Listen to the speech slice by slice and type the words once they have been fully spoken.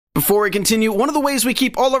Before we continue, one of the ways we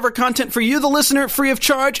keep all of our content for you, the listener, free of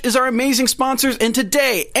charge is our amazing sponsors, and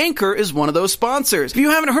today, Anchor is one of those sponsors. If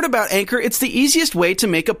you haven't heard about Anchor, it's the easiest way to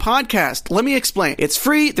make a podcast. Let me explain. It's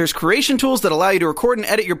free, there's creation tools that allow you to record and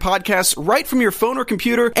edit your podcasts right from your phone or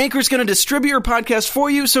computer. Anchor's going to distribute your podcast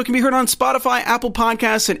for you so it can be heard on Spotify, Apple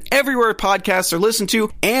Podcasts, and everywhere podcasts are listened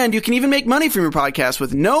to, and you can even make money from your podcast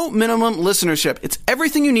with no minimum listenership. It's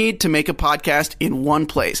everything you need to make a podcast in one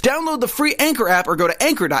place. Download the free Anchor app or go to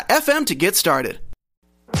anchor.fm to get started.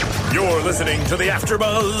 You're listening to the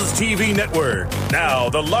AfterBuzz TV network. Now,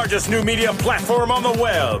 the largest new media platform on the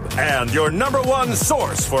web and your number one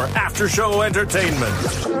source for after-show entertainment.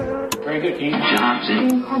 Very good, King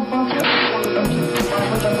Johnson.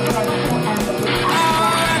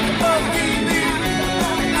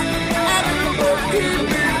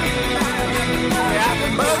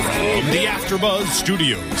 From the AfterBuzz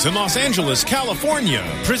Studios in Los Angeles, California,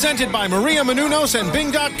 presented by Maria Menounos and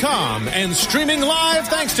Bing.com, and streaming live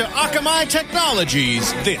thanks to Akamai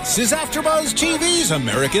Technologies, this is AfterBuzz TV's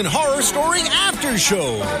American Horror Story After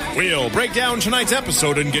Show. We'll break down tonight's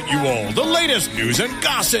episode and get you all the latest news and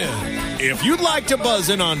gossip. If you'd like to buzz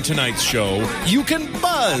in on tonight's show, you can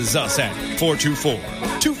buzz us at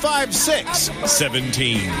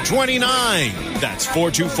 424-256-1729. That's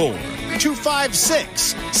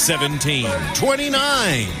 424-256-1729.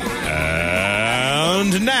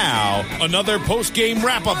 And now, another post-game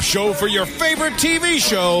wrap-up show for your favorite TV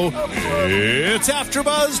show. It's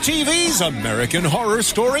AfterBuzz TV's American Horror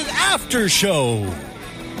Story After Show.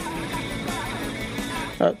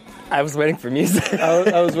 I was waiting for music.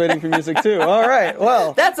 I was waiting for music too. All right,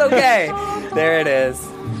 well. That's okay. There it is.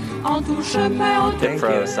 Thank you.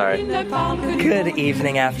 Sorry. Good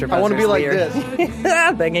evening, AfterBuzzers. I want to be like this.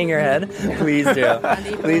 Banging your head. Please do.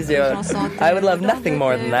 Please do. I would love nothing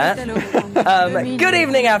more than that. Good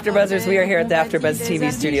evening, AfterBuzzers. We are here at the AfterBuzz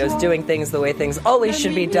TV studios doing things the way things always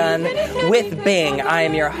should be done with Bing. I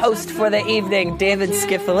am your host for the evening, David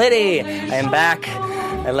Scifolitti. I am back.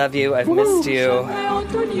 I love you. I've missed you.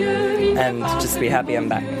 And just be happy I'm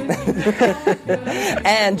back.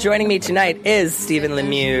 And joining me tonight is Stephen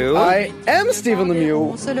Lemieux. I am Stephen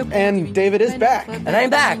Lemieux, and David is back. And I'm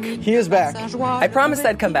back. He is back. I promised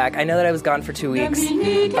I'd come back. I know that I was gone for 2 weeks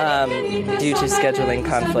due to scheduling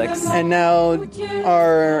conflicts. And now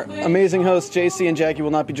our amazing hosts, JC and Jackie,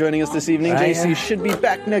 will not be joining us this evening. JC should be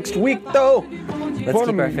back next week, though. Let's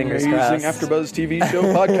keep our fingers crossed. AfterBuzz TV show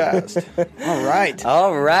podcast.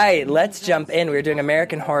 All right. Let's jump in. We're doing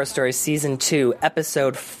American Horror Story Season 2,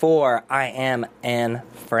 Episode 4. I am Anne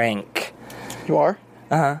Frank. You are?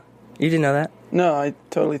 Uh-huh. You didn't know that? No, I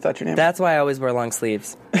totally thought your name. That's why I always wear long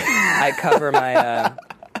sleeves. I cover my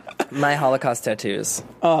my Holocaust tattoos.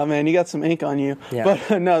 Oh, man, you got some ink on you. Yeah.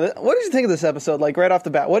 But, no, what did you think of this episode, like, right off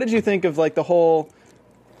the bat? What did you think of, like, the whole...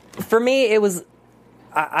 For me, it was...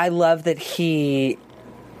 I love that he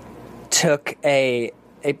took a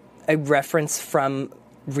reference from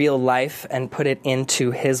real life and put it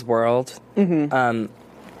into his world. Mm-hmm.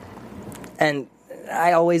 And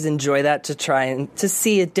I always enjoy that, to try and to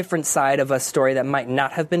see a different side of a story that might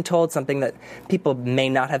not have been told, something that people may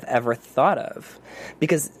not have ever thought of.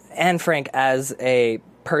 Because Anne Frank, as a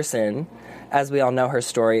person, as we all know her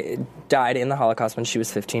story, died in the Holocaust when she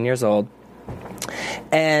was 15 years old.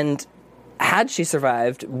 And had she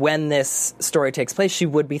survived when this story takes place, she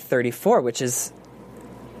would be 34, which is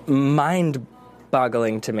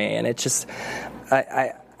mind-boggling to me. And it just,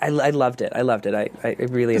 I loved it. I loved it. I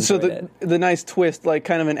really enjoyed it. So the nice twist, like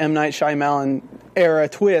kind of an M. Night Shyamalan era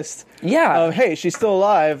twist. Yeah. Of, hey, she's still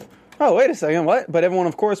alive. Oh, wait a second, what? But everyone,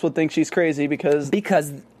 of course, would think she's crazy because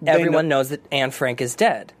everyone knows that Anne Frank is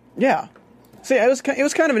dead. Yeah. See, it was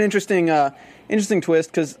kind of an interesting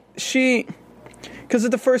twist because because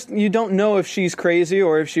at the first, you don't know if she's crazy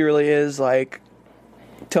or if she really is, like,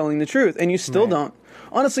 telling the truth. And you still don't.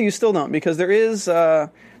 Honestly, you still don't, because there's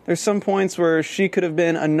some points where she could have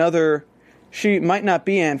been she might not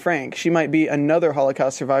be Anne Frank. She might be another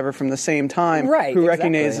Holocaust survivor from the same time who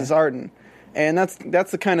recognizes Arden. And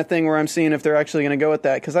that's the kind of thing where I'm seeing if they're actually going to go with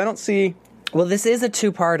that, because I don't see... Well, this is a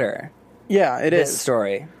two-parter. Yeah, it is. This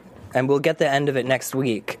story. And we'll get the end of it next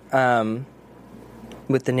week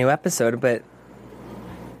with the new episode, But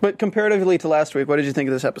comparatively to last week, what did you think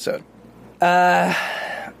of this episode? As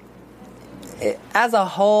a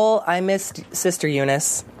whole, I missed Sister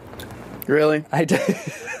Eunice. Really? I did.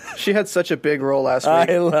 She had such a big role last week.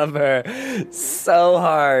 I love her so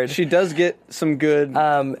hard. She does get some good...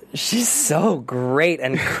 she's so great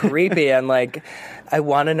and creepy, and, like, I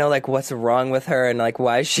want to know, like, what's wrong with her and, like,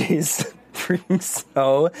 why she's...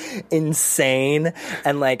 so insane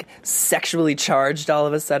and, like, sexually charged all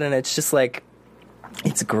of a sudden. It's just, like...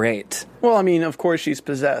 It's great. Well, I mean, of course she's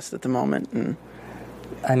possessed at the moment. And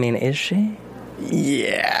I mean, is she?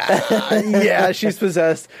 Yeah, she's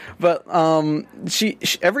possessed. But she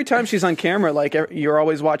every time she's on camera, like, you're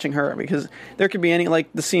always watching her, because there could be any, like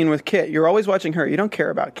the scene with Kit. You're always watching her. You don't care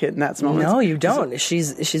about Kit in that moment. No, you don't.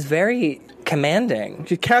 She's very commanding.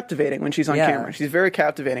 She's captivating when she's on Yeah. camera. She's very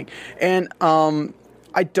captivating. And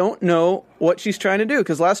I don't know what she's trying to do,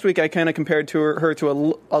 because last week I kind of compared her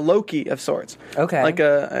to a Loki of sorts. Okay. Like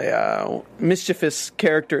a mischievous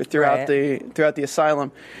character throughout the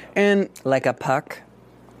Asylum. And Like a Puck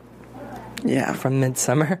yeah, from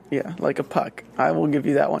Midsummer. yeah, like a Puck. I will give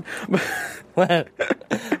you that one.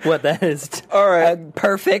 What that is. All right. A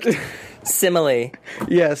perfect simile.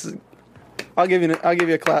 Yes. I'll give you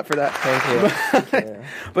a clap for that. Thank you.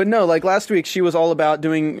 But no, like last week, she was all about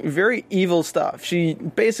doing very evil stuff. She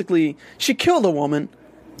killed a woman.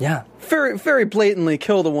 Yeah. Very, very blatantly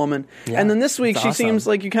killed a woman. Yeah, And then this week, it's she awesome. seems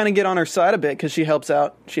like you kind of get on her side a bit, because she helps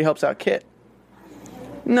out Kit.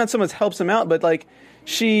 Not so much helps him out, but like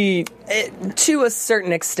To a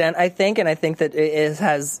certain extent, I think, and I think that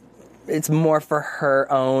it's more for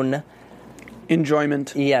her own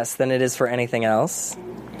enjoyment. yes than it is for anything else.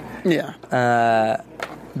 Yeah.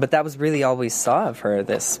 But that was really all we saw of her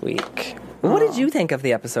this week. What did you think of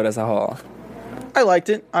the episode as a whole? I liked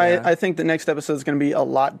it. Yeah. I think the next episode is going to be a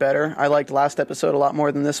lot better. I liked last episode a lot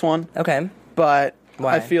more than this one. Okay. But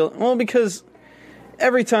Why? I feel, because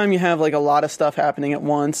every time you have like a lot of stuff happening at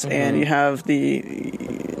once, and you have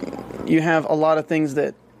a lot of things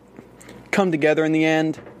that come together in the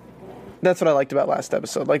end. That's what I liked about last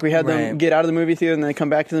episode. Like, we had them Right. get out of the movie theater and then they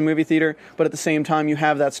come back to the movie theater, but at the same time you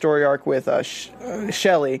have that story arc with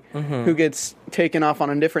Shelley, who gets taken off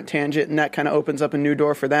on a different tangent, and that kind of opens up a new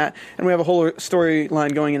door for that. And we have a whole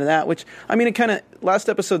storyline going into that, which, I mean, last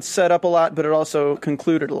episode set up a lot, but it also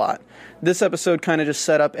concluded a lot. This episode kind of just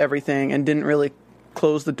set up everything and didn't really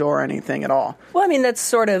close the door or anything at all. Well, I mean, that's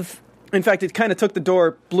sort of... In fact, it kind of took the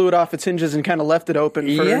door, blew it off its hinges, and kind of left it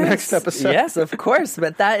open for the next episode. Yes, of course.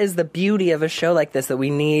 But that is the beauty of a show like this, that we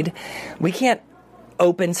need. We can't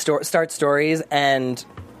start stories and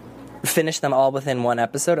finish them all within one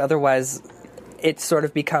episode. Otherwise, it sort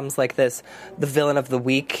of becomes like the villain of the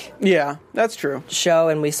week Yeah, that's true. show,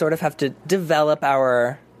 and we sort of have to develop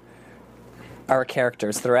our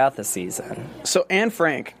characters throughout the season. So, Anne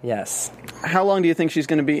Frank, Yes. how long do you think she's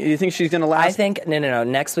going to be? Do you think she's going to last? I think, no.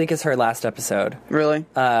 Next week is her last episode. Really?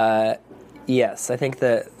 Yes, I think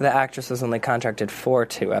the actress was only contracted for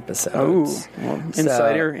 2 episodes. Ooh, well,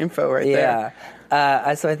 insider info right there.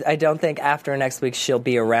 Yeah. So I don't think after next week she'll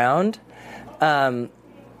be around. But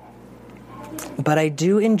I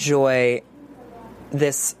do enjoy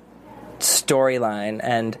this storyline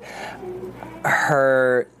and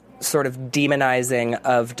her sort of demonizing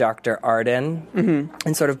of Dr. Arden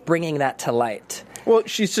and sort of bringing that to light. Well,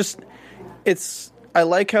 I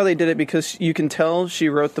like how they did it, because you can tell she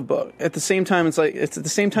wrote the book. At the same time, it's at the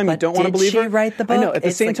same time you But don't want to did believe she her. write the book? I know. At the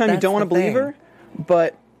It's same like, time, you that's don't want to the believe thing. her.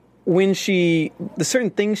 But when the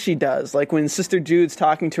certain things she does, like when Sister Jude's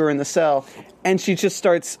talking to her in the cell, and she just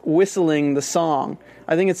starts whistling the song.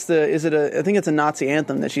 I think it's a Nazi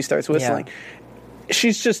anthem that she starts whistling.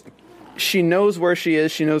 Yeah. She knows where she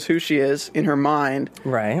is. She knows who she is in her mind.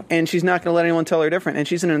 Right. And she's not going to let anyone tell her different. And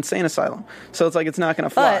she's in an insane asylum. So it's like, it's not going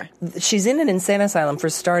to fly. But she's in an insane asylum for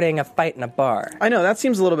starting a fight in a bar. I know, that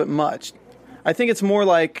seems a little bit much. I think it's more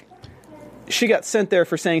like she got sent there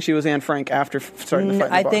for saying she was Anne Frank after starting the fight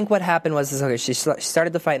in the I bar. think what happened was, she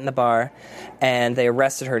started the fight in the bar, and they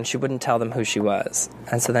arrested her, and she wouldn't tell them who she was.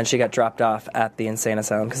 And so then she got dropped off at the insane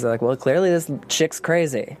asylum, because they're like, well, clearly this chick's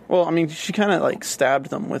crazy. Well, I mean, she kind of like stabbed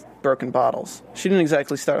them with broken bottles. She didn't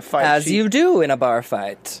exactly start a fight. As you do in a bar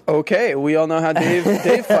fight. Okay, we all know how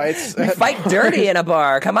Dave fights. You fight dirty in a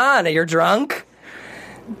bar. Come on, you're drunk.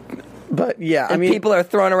 But yeah, I And mean, people are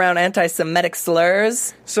throwing around anti-Semitic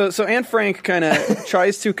slurs. So Anne Frank kind of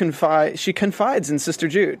tries to confide. She confides in Sister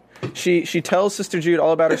Jude. She tells Sister Jude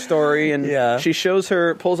all about her story, and Yeah. she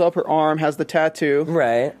pulls up her arm, has the tattoo,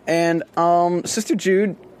 Right. and Sister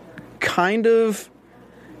Jude kind of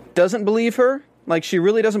doesn't believe her. Like, she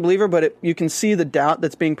really doesn't believe her, but you can see the doubt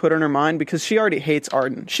that's being put in her mind, because she already hates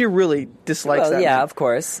Arden. She really dislikes Well, that yeah, man. of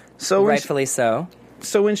course. So when rightfully so.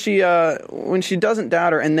 So when she doesn't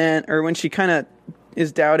doubt her, or when she kind of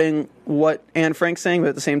is doubting what Anne Frank's saying, but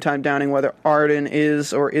at the same time doubting whether Arden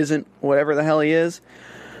is or isn't whatever the hell he is,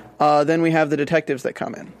 then we have the detectives that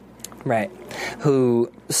come in. Right.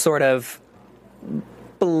 Who sort of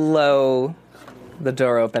blow the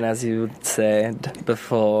door open, as you said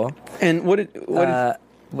before. And what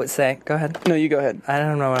What say? Go ahead. no, you go ahead. I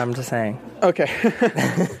don't know what I'm just saying. Okay.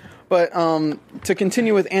 But to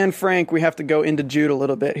continue with Anne Frank, we have to go into Jude a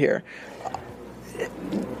little bit here.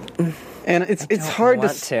 And it's hard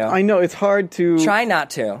to. I know, it's hard to... Try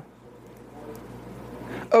not to.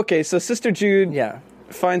 Okay, so Sister Jude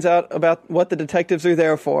finds out about what the detectives are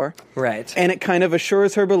there for. Right. And it kind of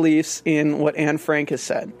assures her beliefs in what Anne Frank has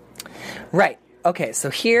said. Right. Okay, so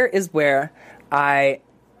here is where I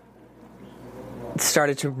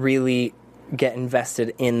started to really get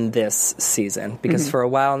invested in this season. Because for a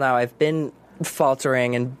while now, I've been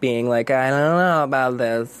faltering and being like, I don't know about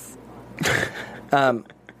this.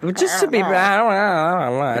 Just to be, I don't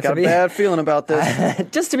know. I got a bad feeling about this.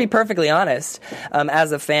 Just to be perfectly honest,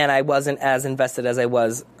 as a fan, I wasn't as invested as I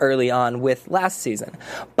was early on with last season.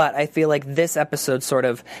 But I feel like this episode sort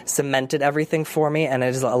of cemented everything for me, and it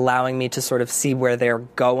is allowing me to sort of see where they're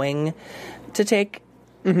going to take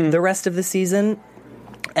the rest of the season,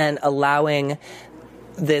 and allowing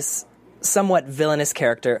this somewhat villainous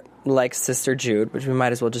character like Sister Jude, which we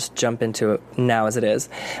might as well just jump into it now as it is,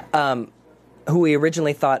 who we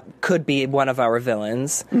originally thought could be one of our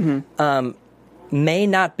villains, may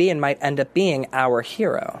not be and might end up being our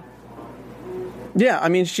hero. Yeah, I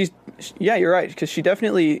mean, you're right, because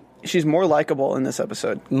she's more likable in this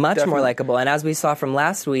episode. Much more likable. And as we saw from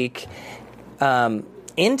last week,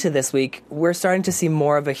 into this week, we're starting to see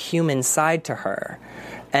more of a human side to her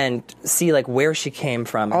and see like where she came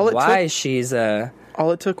from, why she's a...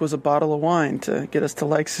 All it took was a bottle of wine to get us to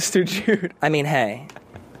like Sister Jude. I mean, hey...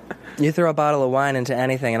 You throw a bottle of wine into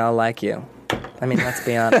anything and I'll like you. I mean, let's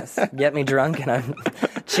be honest. Get me drunk and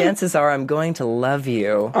chances are I'm going to love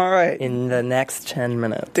you. All right. In the next 10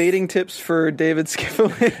 minutes. Dating tips for David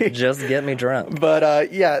Skiffley. Just get me drunk. But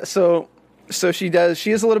so she does.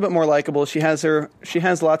 She is a little bit more likable. She has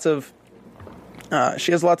lots of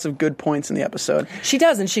good points in the episode. She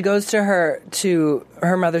does, and she goes to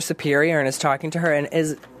her mother superior and is talking to her and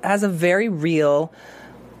has a very real...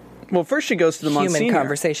 Well, first she goes to the Monsignor. Human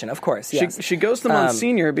conversation, of course, yes. She goes to the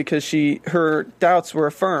Monsignor because her doubts were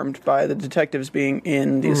affirmed by the detectives being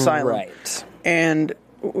in the asylum. Right. And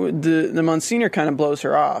the Monsignor kind of blows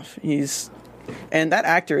her off. And that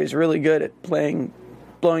actor is really good at blowing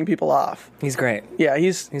people off. He's great. Yeah,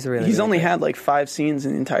 he's only great. Had like 5 scenes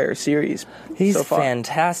in the entire series. He's so far.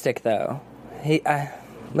 Fantastic, though.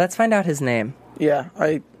 Let's find out his name. Yeah,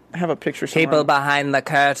 I have a picture somewhere. People behind the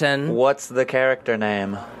curtain. What's the character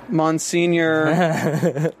name?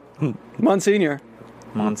 Monsignor. Monsignor.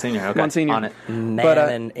 Monsignor, okay. Monsignor. On it.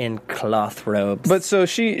 Man in cloth robes. But so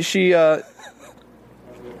it's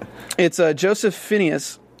Joseph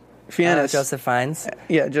Fiennes. Joseph Fiennes?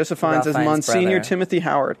 Yeah, Joseph Fiennes as Monsignor brother. Timothy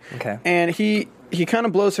Howard. Okay. And he kind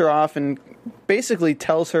of blows her off and basically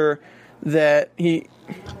tells her that he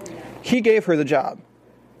gave her the job.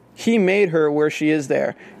 He made her where she is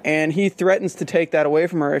there, and he threatens to take that away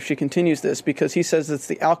from her if she continues this, because he says it's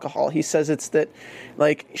the alcohol. He says it's that,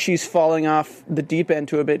 like, she's falling off the deep end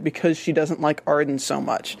to a bit because she doesn't like Arden so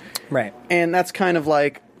much. Right. And that's kind of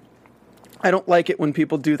like, I don't like it when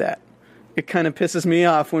people do that. It kind of pisses me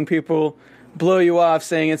off when people blow you off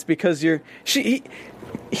saying it's because you're... He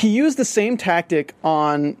used the same tactic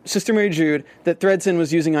on Sister Mary Jude that Thredson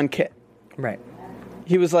was using on Kit. Right.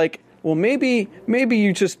 He was like, well, maybe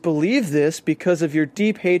you just believe this because of your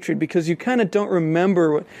deep hatred, because you kind of don't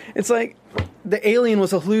remember. It's like the alien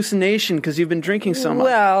was a hallucination because you've been drinking so much.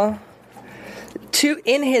 Well,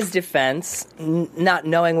 in his defense, not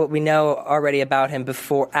knowing what we know already about him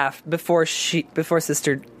before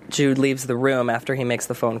Sister Jude leaves the room after he makes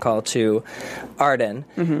the phone call to Arden,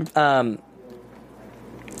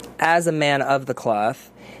 as a man of the cloth,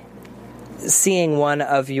 seeing one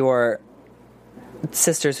of your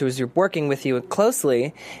sisters who's working with you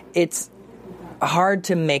closely, it's hard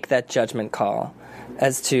to make that judgment call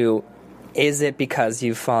as to, is it because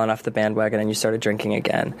you've fallen off the bandwagon and you started drinking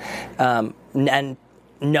again? And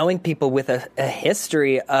knowing people with a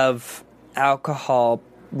history of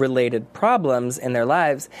alcohol-related problems in their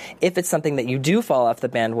lives, if it's something that you do fall off the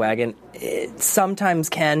bandwagon, it sometimes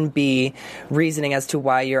can be reasoning as to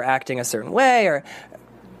why you're acting a certain way or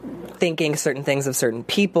thinking certain things of certain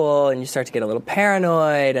people, and you start to get a little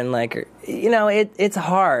paranoid, and it's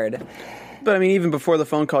hard. But I mean, even before the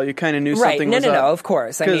phone call, you kind of knew something was up. No, of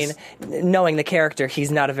course. I mean, knowing the character, he's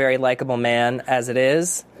not a very likable man as it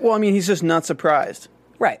is. Well, I mean, he's just not surprised.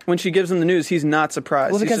 Right. When she gives him the news, he's not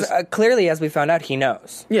surprised. Well, because clearly, as we found out, he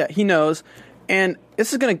knows. Yeah, he knows, and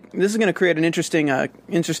this is gonna create an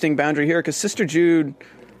interesting boundary here, because Sister Jude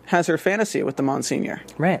has her fantasy with the Monsignor.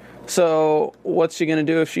 Right. So what's she going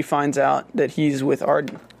to do if she finds out that he's with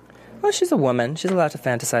Arden? Well, she's a woman. She's allowed to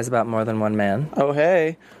fantasize about more than one man. Oh,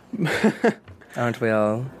 hey. Aren't we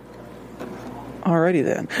all? Alrighty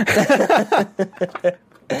then.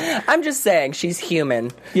 I'm just saying, she's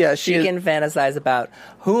human. Yeah, she is. can fantasize about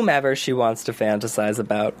whomever she wants to fantasize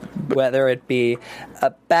about, whether it be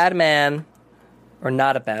a bad man or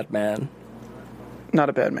not a bad man. Not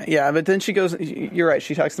a bad man. Yeah, but then she goes, you're right,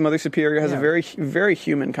 she talks to Mother Superior, has a very, very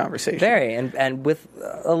human conversation. Very, and with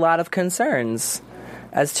a lot of concerns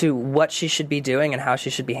as to what she should be doing and how she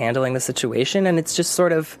should be handling the situation, and it's just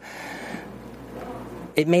sort of,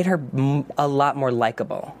 it made her a lot more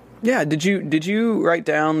likable. Yeah, did you write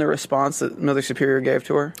down the response that Mother Superior gave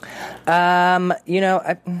to her?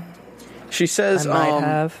 She says, I might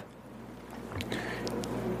have.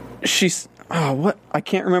 She's, what? I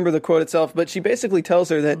can't remember the quote itself, but she basically tells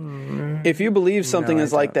her that if you believe something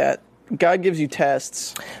is like that, God gives you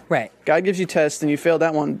tests. Right. God gives you tests and you fail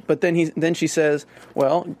that one, but then she says,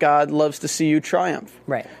 well, God loves to see you triumph.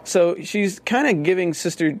 Right. So she's kind of giving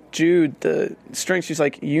Sister Jude the strength. She's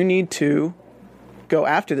like, you need to go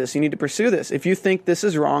after this. You need to pursue this. If you think this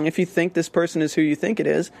is wrong, if you think this person is who you think it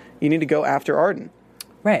is, you need to go after Arden.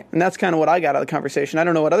 Right. And that's kind of what I got out of the conversation. I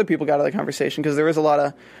don't know what other people got out of the conversation because there was a lot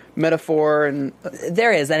of metaphor and...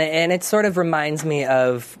 There is, and it sort of reminds me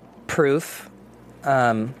of Proof.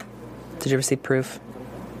 Did you ever see Proof?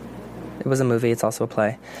 It was a movie. It's also a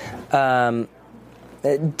play.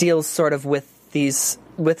 It deals sort of with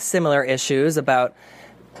similar issues about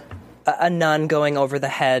a nun going over the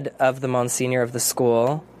head of the Monsignor of the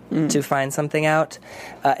school to find something out.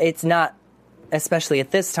 It's not, especially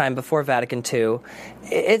at this time before Vatican II,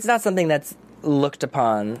 it's not something that's looked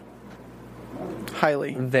upon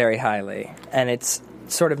highly. Very highly. And it's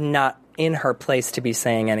sort of not in her place to be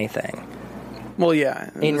saying anything. Well, yeah.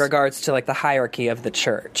 In regards to, like, the hierarchy of the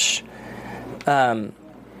church.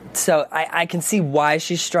 So I can see why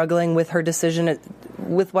she's struggling with her decision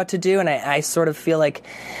with what to do, and I sort of feel like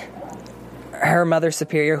her Mother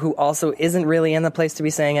Superior, who also isn't really in the place to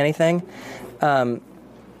be saying anything,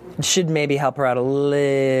 should maybe help her out a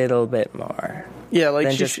little bit more. Yeah, like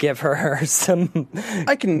than just give her some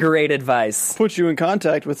great advice. Put you in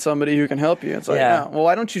contact with somebody who can help you. It's like, Yeah. well,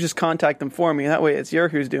 why don't you just contact them for me? That way it's you're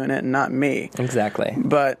who's doing it and not me. Exactly.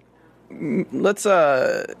 But let's,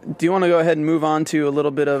 do you want to go ahead and move on to a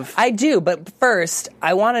little bit of... I do, but first,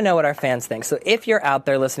 I want to know what our fans think. So if you're out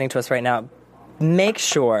there listening to us right now, make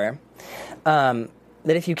sure that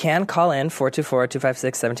if you can, call in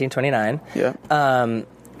 424-256-1729. Yeah.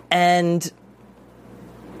 And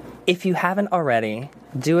if you haven't already,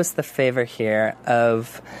 do us the favor here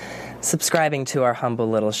of subscribing to our humble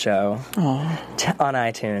little show on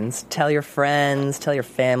iTunes. Tell your friends, tell your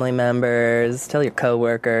family members, tell your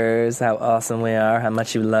coworkers how awesome we are, how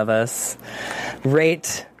much you love us.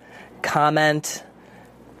 Rate, comment,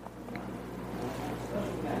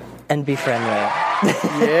 and be friendly.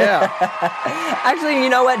 Yeah. Actually, you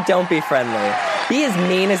know what? Don't be friendly. Be as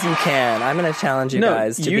mean as you can. I'm going to challenge you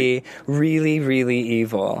guys to be really, really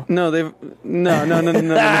evil. No. You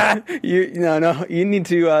need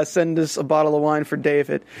to send us a bottle of wine for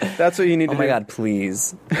David. That's what you need to do. Oh my God,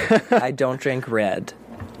 please. I don't drink red.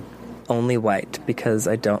 Only white, because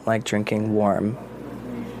I don't like drinking warm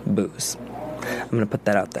booze. I'm going to put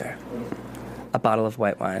that out there. A bottle of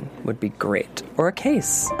white wine would be great. Or a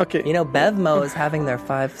case. Okay. You know, Bevmo is having their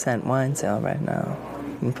 5-cent wine sale right now.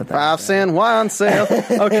 You can put that 5-cent wine sale.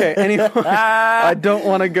 Okay, anyway, I don't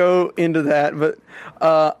want to go into that, but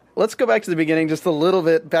let's go back to the beginning just a little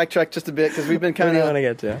bit, backtrack just a bit, because we've been kind of... What do you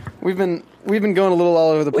want to get to? We've been going a little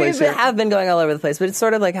all over the place here. We have been going all over the place, but it's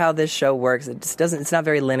sort of like how this show works. It just doesn't... It's not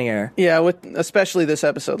very linear. Yeah, especially this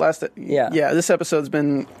episode. Yeah, this episode's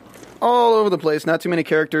been all over the place. Not too many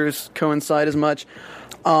characters coincide as much.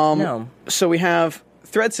 No. So we have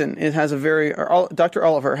Thredson. It has a very... Dr.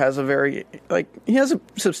 Oliver has a very... he has a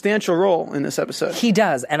substantial role in this episode. He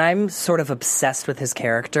does, and I'm sort of obsessed with his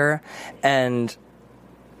character, and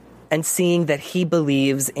seeing that he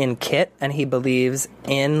believes in Kit and he believes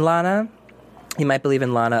in Lana. He might believe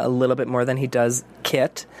in Lana a little bit more than he does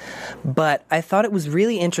Kit, but I thought it was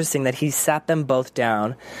really interesting that he sat them both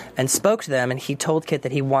down and spoke to them, and he told Kit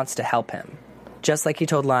that he wants to help him. Just like he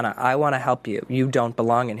told Lana, I want to help you. You don't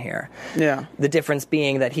belong in here. Yeah. The difference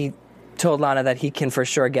being that he told Lana that he can for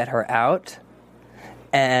sure get her out,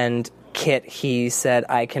 and Kit, he said,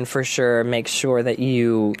 I can for sure make sure that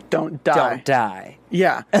you don't die.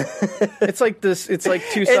 Yeah. It's like this. It's like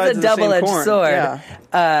two sides of the same coin. It's a double-edged sword.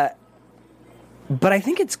 Yeah. But I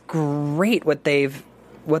think it's great what they've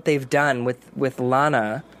done with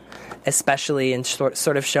Lana, especially in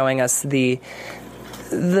sort of showing us the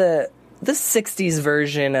 60s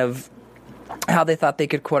version of how they thought they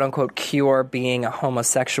could quote-unquote cure being a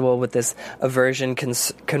homosexual with this aversion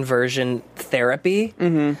conversion therapy.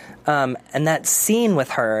 And that scene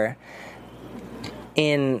with her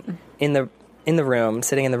in the room,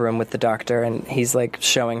 sitting in the room with the doctor, and he's like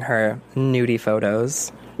showing her nudie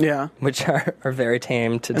photos. Yeah. Which are very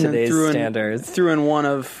tame to and today's standards. Threw in one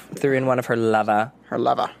of her lover. Her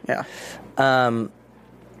lover, yeah. And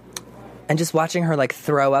just watching her like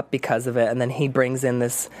throw up because of it, and then he brings in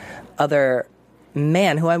this other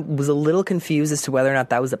man who I was a little confused as to whether or not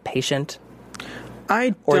that was a patient.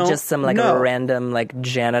 Or just some like a random like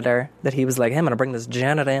janitor that he was like, hey, I'm gonna bring this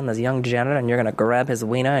janitor in, this young janitor, and you're gonna grab his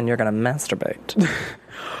wiener and you're gonna masturbate.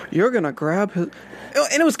 You're gonna grab his,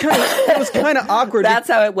 and it was kind of awkward. That's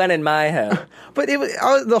how it went in my head. But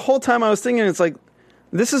the whole time I was thinking, it's like,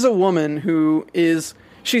 this is a woman who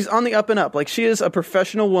she's on the up and up. Like, she is a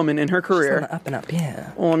professional woman in her career. She's on the up and up,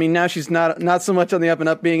 yeah. Well, I mean, now she's not so much on the up and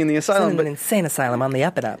up being in the asylum. But an insane asylum on the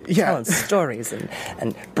up and up. Yeah. Telling stories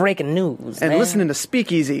and breaking news. And man. listening to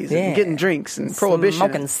speakeasies and getting drinks and prohibition.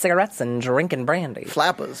 Smoking cigarettes and drinking brandy.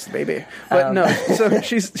 Flappers, baby. But no, so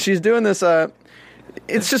she's doing this...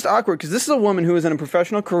 it's just awkward because this is a woman who is in a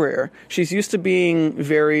professional career. She's used to being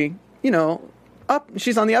very, up.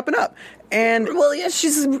 She's on the up and up. And well, yeah,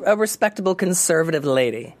 she's a respectable conservative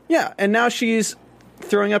lady. Yeah, and now she's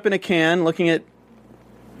throwing up in a can, looking at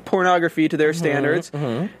pornography to their standards.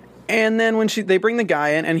 And then when they bring the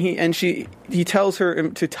guy in, and he tells her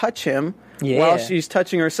to touch him while she's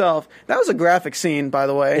touching herself. That was a graphic scene, by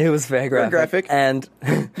the way. It was very graphic. And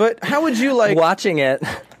but how would you like watching it?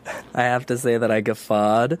 I have to say that I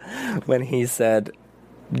guffawed when he said,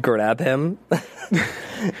 grab him.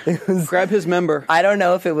 Grab his member. I don't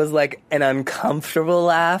know if it was like an uncomfortable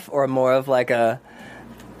laugh or more of like a...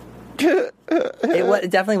 it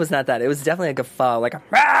definitely was not that. It was definitely a guffaw, like a...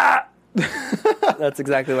 Ah! That's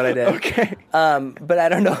exactly what I did. Okay. But I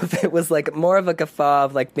don't know if it was like more of a guffaw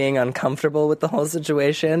of like being uncomfortable with the whole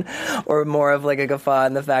situation or more of like a guffaw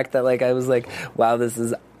in the fact that like I was like, wow, this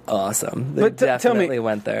is awesome. They definitely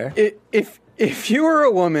went there. If you were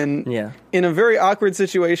a woman in a very awkward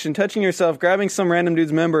situation, touching yourself, grabbing some random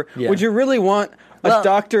dude's member, would you really want a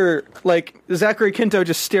doctor like Zachary Quinto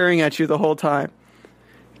just staring at you the whole time?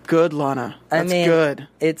 Good, Lana. That's good.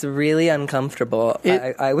 It's really uncomfortable,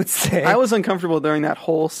 I would say. I was uncomfortable during that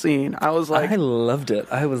whole scene. I was like... I loved it.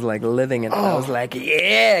 I was like living it. I was like,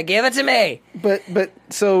 yeah, give it to me. But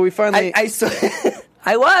so we finally...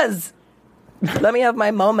 I was. Let me have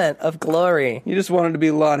my moment of glory. You just wanted to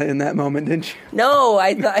be Lana in that moment, didn't you? No,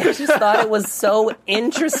 I just thought it was so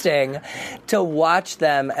interesting to watch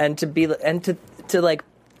them and to like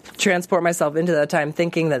transport myself into that time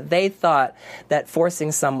thinking that they thought that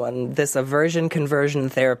forcing someone this aversion conversion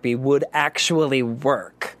therapy would actually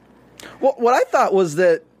work. Well, what I thought was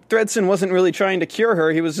that Thredson wasn't really trying to cure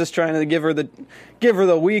her. He was just trying to give her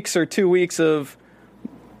the weeks or 2 weeks of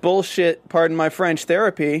bullshit, pardon my French,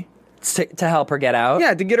 therapy. To help her get out?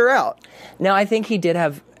 Yeah, to get her out. No, I think he did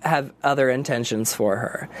have other intentions for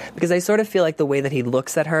her. Because I sort of feel like the way that he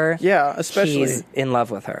looks at her, especially he's in love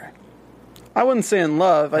with her. I wouldn't say in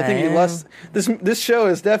love. I think he lusts. This show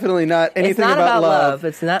is definitely not anything about love.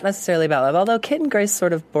 It's not necessarily about love. Although Kit and Grace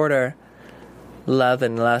sort of border love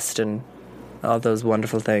and lust and all those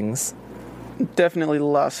wonderful things. Definitely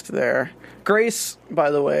lust there. Grace, by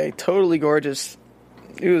the way, totally gorgeous.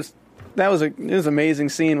 It was an amazing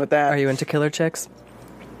scene with that. Are you into killer chicks?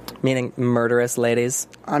 Meaning murderous ladies?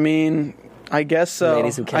 I mean, I guess so.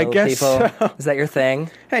 Ladies who kill people? So. Is that your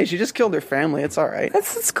thing? Hey, she just killed her family. It's all right.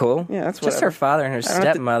 That's cool. Yeah, that's just her father and her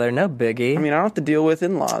stepmother. No biggie. I mean, I don't have to deal with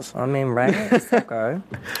in-laws. I mean, right? It's okay.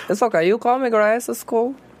 It's okay. You call me Grace. It's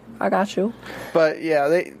cool. I got you. But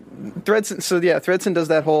yeah, Thredson. So yeah, Thredson does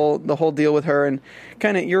the whole deal with her, and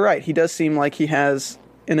kind of, you're right. He does seem like he has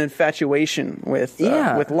an infatuation with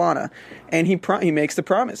Lana, and he makes the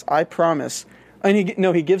promise. I promise. And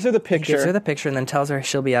he gives her the picture. He gives her the picture and then tells her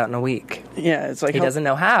she'll be out in a week. Yeah, it's like he doesn't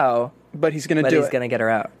know how, but he's going to do it. But he's going to get her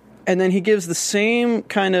out. And then he gives the same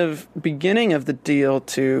kind of beginning of the deal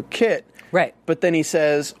to Kit. Right. But then he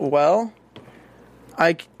says, "Well,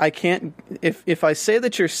 I can't. If I say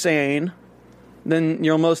that you're sane, then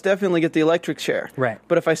you'll most definitely get the electric chair. Right.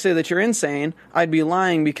 But if I say that you're insane, I'd be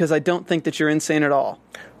lying because I don't think that you're insane at all."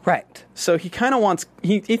 Right. So he kind of wants...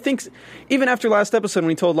 He thinks... Even after last episode when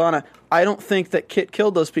he told Lana, I don't think that Kit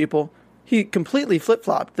killed those people, he completely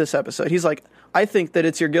flip-flopped this episode. He's like, I think that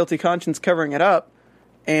it's your guilty conscience covering it up,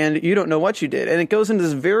 and you don't know what you did. And it goes into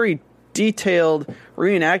this very detailed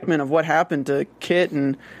reenactment of what happened to Kit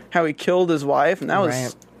and how he killed his wife, and that was...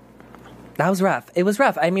 Right. That was rough. It was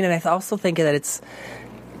rough. I mean, and I also think that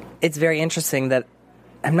it's very interesting that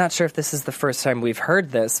I'm not sure if this is the first time we've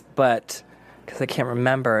heard this, but because I can't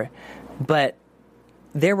remember, but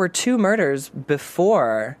there were 2 murders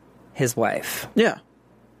before his wife. Yeah.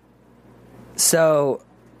 So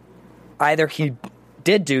either he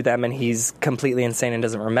did do them and he's completely insane and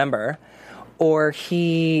doesn't remember, or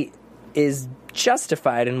he is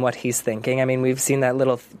justified in what he's thinking. I mean, we've seen that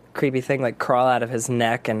little creepy thing like crawl out of his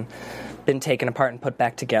neck and been taken apart and put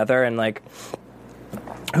back together, and like,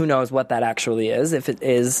 who knows what that actually is, if it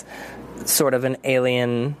is sort of an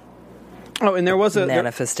alien and there was a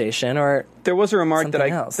manifestation, or there was a remark that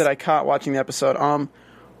else. I caught watching the episode.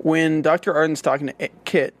 When Dr. Arden's talking to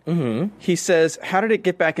Kit, he says, "How did it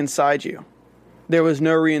get back inside you? There was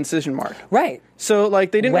no reincision mark." Right. So,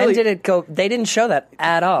 like, they didn't When really... did it go? They didn't show that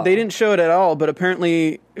at all. They didn't show it at all, but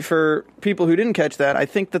apparently, for people who didn't catch that, I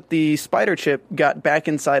think that the spider chip got back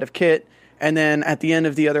inside of Kit, and then at the end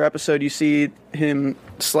of the other episode, you see him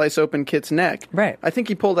slice open Kit's neck. Right. I think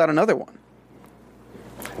he pulled out another one.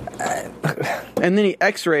 And then he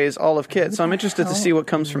x-rays all of Kit, so I'm interested to see what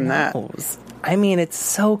comes from that. I mean, it's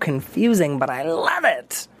so confusing, but I love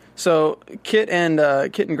it. So Kit and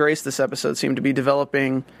Grace this episode seem to be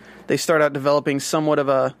developing... They start out developing somewhat of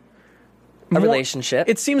a relationship.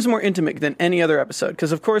 It seems more intimate than any other episode,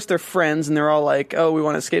 because of course they're friends and they're all like, "Oh, we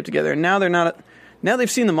want to escape together." And now they're not. Now they've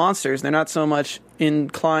seen the monsters. They're not so much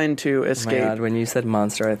inclined to escape. Oh my God, when you said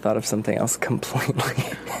monster, I thought of something else completely.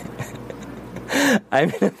 I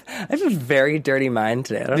have a very dirty mind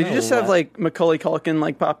today. Did you just have like Macaulay Culkin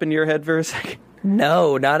like pop into your head for a second?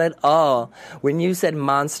 No, not at all. When you said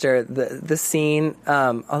monster, the scene,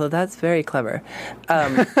 although that's very clever,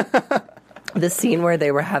 the scene where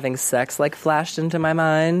they were having sex like flashed into my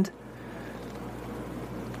mind.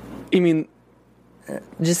 You mean?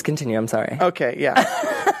 Just continue. I'm sorry. Okay, yeah.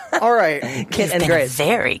 All right. Kit and Been Grace. a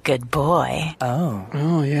very good boy.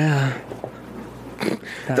 Oh yeah.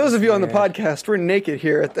 Those of you on the podcast, we're naked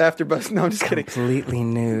here at the AfterBuzz. No, I'm just kidding. Completely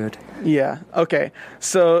nude. Yeah. Okay.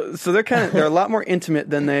 So they're a lot more intimate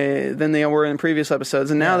than they were in previous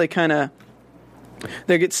episodes, and now they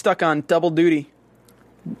get stuck on double duty.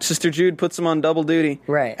 Sister Jude puts them on double duty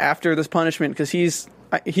right after this punishment because he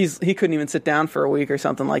couldn't even sit down for a week or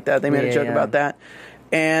something like that. They made a joke about that,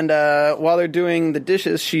 and while they're doing the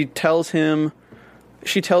dishes, she tells him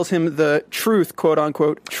the truth, quote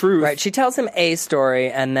unquote truth. Right. She tells him a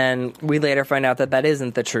story, and then we later find out that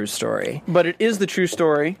isn't the true story. But it is the true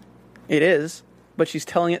story. It is, but she's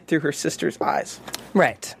telling it through her sister's eyes.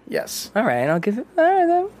 Right. Yes. All right. I'll give it. All right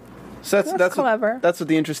then. So that's clever. That's what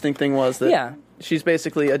the interesting thing was. That she's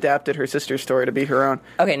basically adapted her sister's story to be her own.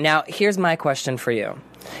 Okay. Now here's my question for you.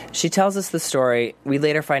 She tells us the story. We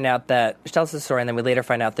later find out that she tells us the story, and then we later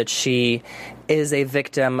find out that she is a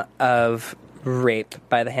victim of rape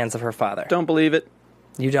by the hands of her father. Don't believe it.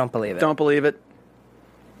 You don't believe it. Don't believe it.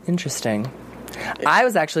 Interesting. I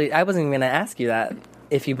wasn't even going to ask you that,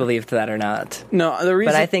 if you believed that or not. No, the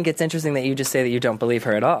reason... But I think it's interesting that you just say that you don't believe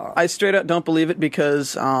her at all. I straight up don't believe it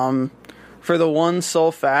because for the one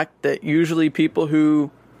sole fact that usually people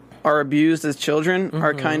who are abused as children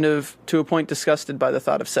are kind of, to a point, disgusted by the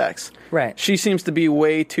thought of sex. Right. She seems to be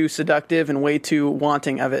way too seductive and way too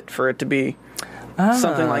wanting of it for it to be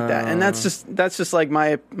something like that. And that's just like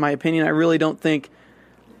my opinion. I don't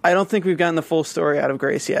think we've gotten the full story out of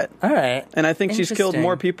Grace yet. All right. And I think she's killed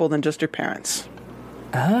more people than just her parents.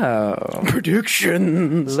 Oh.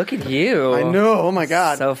 Predictions. Look at you. I know. Oh my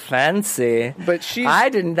God. So fancy. But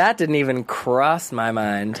that didn't even cross my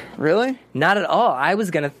mind. Really? Not at all. I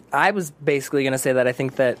was basically gonna say that I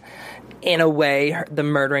think that in a way the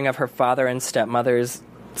murdering of her father and stepmother is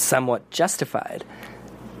somewhat justified.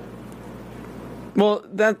 Well,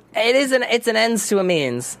 it's an ends to a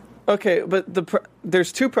means. Okay, but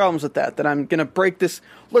there's two problems with that I'm going to break this.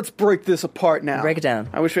 Let's break this apart now. Break it down.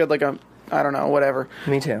 I wish we had like I don't know, whatever.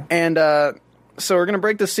 Me too. And so we're going to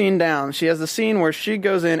break the scene down. She has the scene where she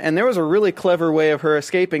goes in, and there was a really clever way of her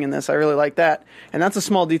escaping in this. I really like that. And that's a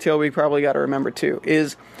small detail we probably got to remember too,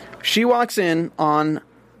 is she walks in on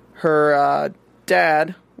her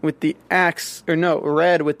dad with the axe,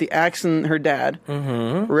 Red with the axe and her dad.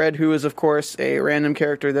 Mm-hmm. Red, who is, of course, a random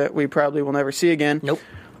character that we probably will never see again. Nope.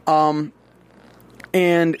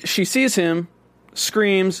 And she sees him,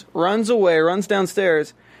 screams, runs away, runs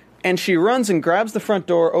downstairs, and she runs and grabs the front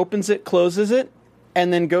door, opens it, closes it,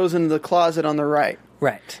 and then goes into the closet on the right.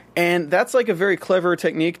 Right. And that's like a very clever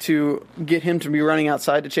technique to get him to be running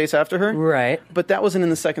outside to chase after her. Right. But that wasn't in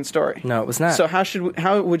the second story. No, it was not. So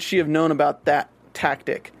how would she have known about that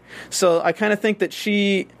tactic? So I kind of think that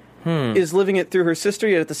she is living it through her sister,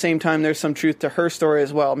 yet at the same time there's some truth to her story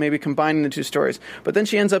as well, maybe combining the two stories. But then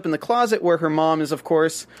she ends up in the closet where her mom is, of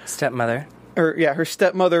course... Stepmother. her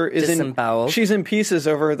stepmother is Disemboweled. she's in pieces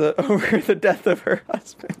over the death of her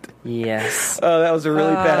husband. Yes. Oh, that was a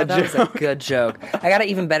really bad that joke. was a good joke. I got an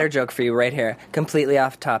even better joke for you right here, completely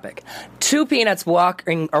off topic. Two peanuts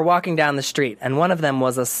are walking down the street, and one of them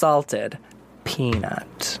was a salted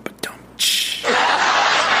peanut.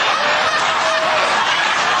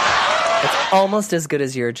 It's almost as good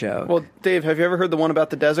as your joke. Well, Dave, have you ever heard the one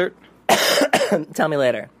about the desert? Tell me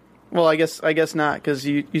later. Well, I guess not, because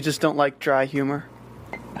you just don't like dry humor.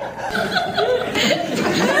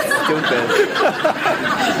 Stupid.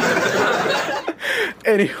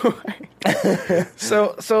 Anyway,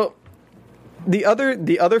 so the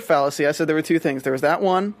other fallacy, I said there were two things. There was that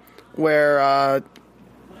one where,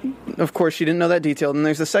 of course, she didn't know that detail. And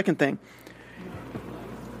there's the second thing.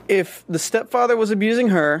 If the stepfather was abusing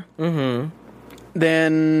her,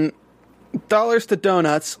 then dollars to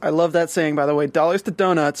donuts. I love that saying, by the way. Dollars to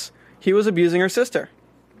donuts. He was abusing her sister.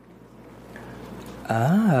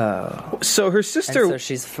 Oh. So her sister... And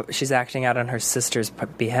so she's acting out on her sister's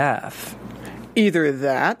behalf. Either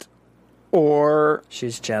that, or...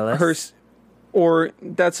 She's jealous?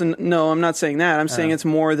 No, I'm not saying that. I'm saying it's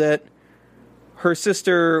more that her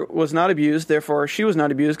sister was not abused, therefore she was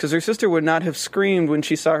not abused, because her sister would not have screamed when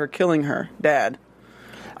she saw her killing her dad.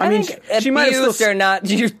 I mean, think she might have still... or not,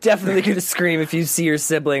 you're definitely going to scream if you see your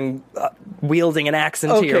sibling wielding an axe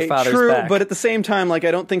into your father's true, back. But at the same time, I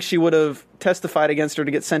don't think she would have testified against her to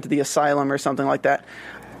get sent to the asylum or something like that.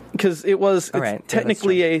 Because it's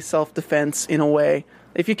technically a self-defense in a way.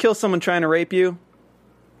 If you kill someone trying to rape you,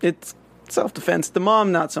 it's self-defense. The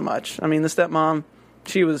mom, not so much. I mean, the stepmom,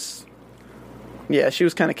 she was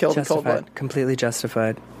kind of killed in cold blood. Completely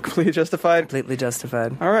justified. Completely justified? Completely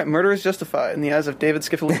justified. All right, murder is justified in the eyes of David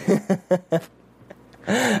Skiffle.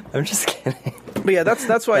 I'm just kidding. But yeah,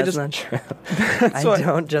 that's why that's not true. I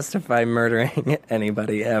don't justify murdering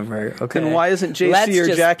anybody ever. Okay. Then why isn't JC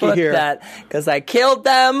or Jackie here? That because I killed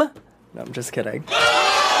them. No, I'm just kidding.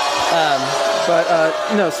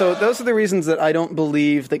 No, so those are the reasons that I don't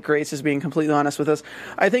believe that Grace is being completely honest with us.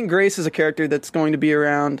 I think Grace is a character that's going to be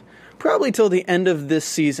around probably till the end of this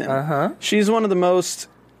season. She's one of the most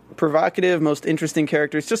provocative, most interesting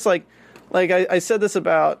characters. Just like I said this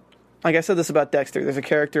about Dexter. There's a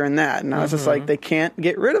character in that, and I was just like, they can't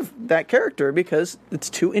get rid of that character because it's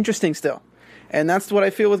too interesting still. And that's what I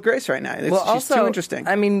feel with Grace right now. She's too interesting.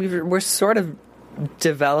 I mean, we're sort of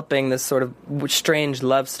developing this sort of strange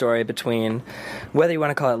love story between, whether you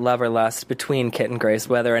want to call it love or lust, between Kit and Grace,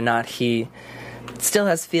 whether or not he still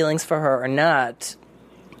has feelings for her or not.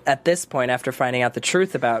 At this point, after finding out the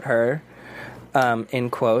truth about her, in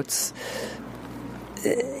quotes,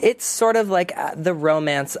 it's sort of like the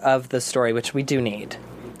romance of the story, which we do need.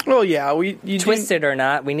 Well, yeah, twisted or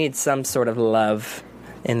not, we need some sort of love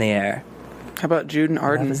in the air. How about Jude and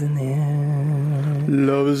Arden? Love is in the air.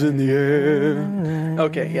 Love is in the air.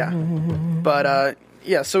 Okay, yeah, but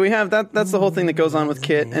so we have that. That's the whole thing that goes on with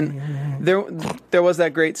Kit, and there was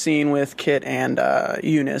that great scene with Kit and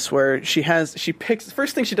Eunice where she picks the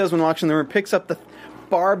first thing she does when walking in the room, picks up the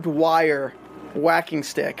barbed wire whacking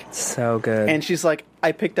stick. So good. And she's like,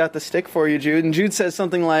 I picked out the stick for you, Jude. And Jude says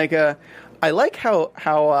something like, I like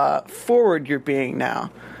how forward you're being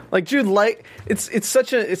now. Like Jude, it's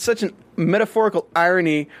such an metaphorical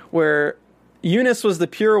irony where Eunice was the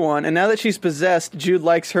pure one, and now that she's possessed, Jude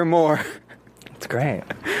likes her more. It's great.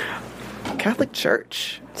 Catholic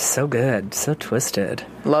Church. So good. So twisted.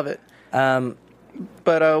 Love it.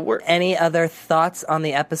 But any other thoughts on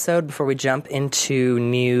the episode before we jump into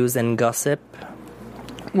news and gossip?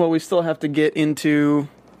 Well, we still have to get into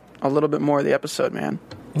a little bit more of the episode, man.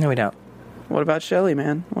 No, we don't. What about Shelley,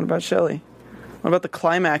 man? What about Shelley? What about the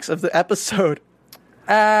climax of the episode?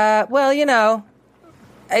 Well,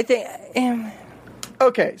 I think...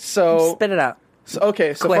 okay, so... Spit it out. So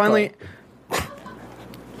finally...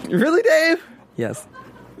 Really, Dave? Yes.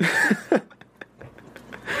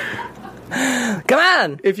 Come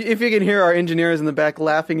on! If you can hear our engineers in the back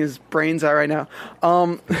laughing his brains out right now.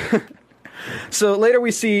 So later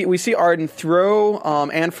we see Arden throw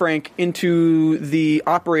Anne Frank into the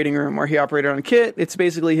operating room where he operated on Kit. It's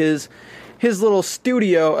basically his little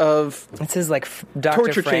studio of... It's his,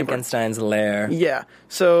 Dr. Frankenstein's lair. Yeah.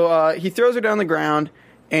 So he throws her down the ground,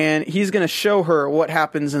 and he's going to show her what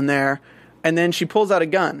happens in there. And then she pulls out a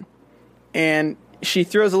gun. And she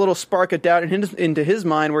throws a little spark of doubt into his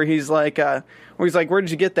mind where he's like, where did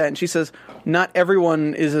you get that? And she says, not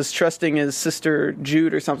everyone is as trusting as Sister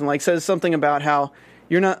Jude or something. Says something about how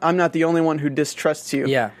I'm not the only one who distrusts you.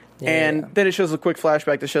 Yeah. Then it shows a quick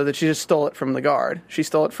flashback to show that she just stole it from the guard. She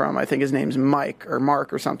stole it from, I think his name's Mike or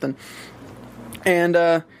Mark or something. And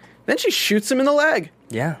then she shoots him in the leg.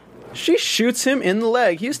 Yeah. She shoots him in the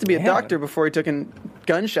leg. He used to be a Yeah. doctor before he took a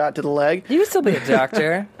gunshot to the leg. You used to be a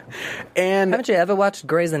doctor. And Haven't you ever watched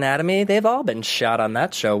Grey's Anatomy? They've all been shot on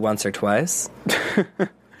that show once or twice.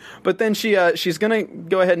 but then she's gonna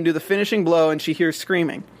go ahead and do the finishing blow, and she hears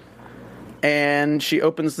screaming. And she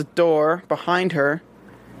opens the door behind her,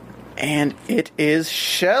 and it is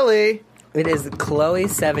Shelley. It is Chloe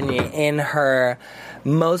Sevigny in her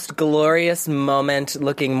most glorious moment,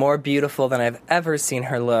 looking more beautiful than I've ever seen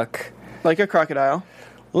her look. Like a crocodile.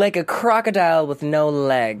 Like a crocodile with no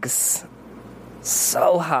legs.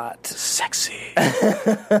 So hot. Sexy.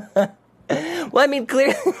 Well, I mean,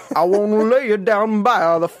 clearly... I want to lay you down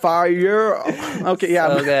by the fire. Okay, yeah.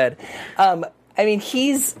 So good. I mean,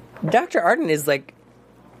 Dr. Arden is, like,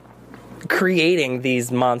 creating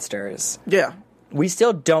these monsters. Yeah. We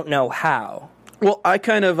still don't know how. Well, I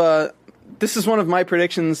kind of, this is one of my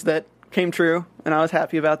predictions that came true, and I was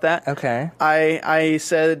happy about that. Okay. I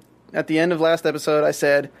said, at the end of last episode, I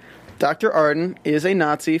said, Dr. Arden is a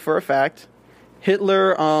Nazi for a fact.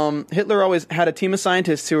 Hitler always had a team of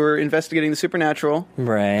scientists who were investigating the supernatural.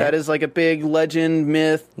 Right. That is like a big legend,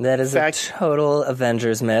 myth. That is fact. a total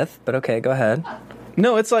Avengers myth, but okay, go ahead.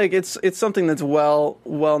 No, it's like, it's something that's well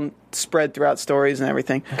spread throughout stories and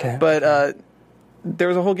everything. Okay. But, there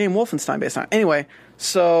was a whole game Wolfenstein based on it. Anyway,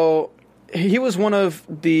 so he was one of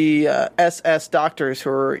the SS doctors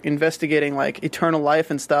who were investigating like eternal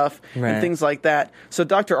life and stuff Right. and things like that. So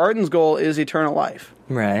Dr. Arden's goal is eternal life.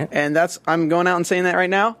 Right. And I'm going out and saying that right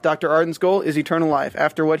now. Dr. Arden's goal is eternal life.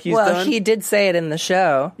 After what he's done. Well, he did say it in the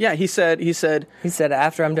show. Yeah, he said, He said,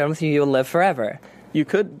 after I'm done with you, you'll live forever. we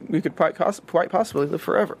could quite possibly live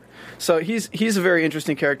forever. So he's a very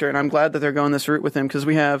interesting character, and I'm glad that they're going this route with him, because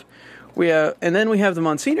we have, and then we have the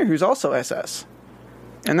Monsignor, who's also SS.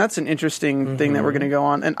 And that's an interesting thing that we're going to go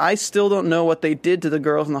on. And I still don't know what they did to the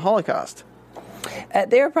girls in the Holocaust.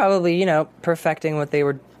 They were probably, perfecting what they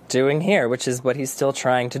were doing here, which is what he's still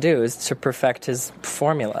trying to do, is to perfect his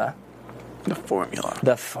formula. The formula.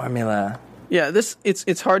 The formula. Yeah,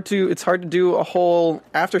 it's hard to do a whole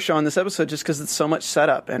after show on this episode just because it's so much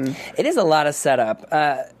setup, and It is a lot of setup,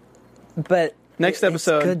 but next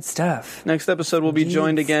episode, it's good stuff. Next episode, we'll be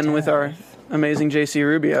joined again with our amazing JC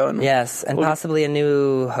Rubio, and Yes, and possibly a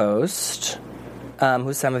new host,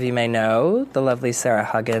 who some of you may know, the lovely Sarah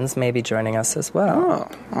Huggins, may be joining us as well.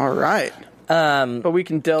 Oh, all right. But we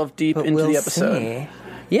can delve deep into we'll the episode. see.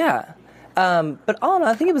 Yeah, but all in all,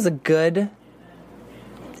 I think it was a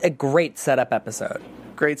great setup episode.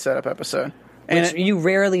 Great setup episode. And Which you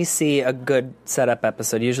rarely see a good setup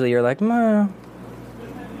episode. Usually you're like, all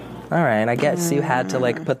right, I guess you had to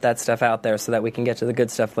put that stuff out there so that we can get to the good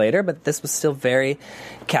stuff later, but this was still very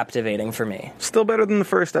captivating for me. still better than the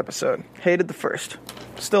first episode. Hated the first.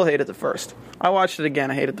 Still hated the first. I watched it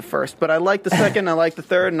again. I hated the first. But I liked the second, I liked the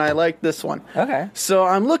third, and I liked this one. Okay. So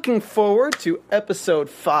I'm looking forward to episode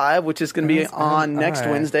 5, which is going to be on next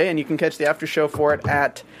Wednesday, and you can catch the after show for it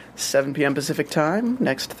at 7 p.m. Pacific time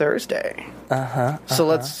next Thursday. So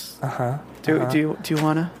let's... Do you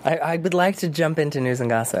want to... I would like to jump into news and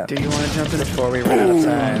gossip. Do you want to jump in? Before we run out of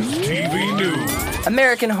time. TV News.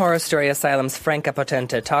 American Horror Story Asylum's Franca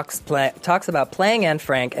Potente talks about playing Anne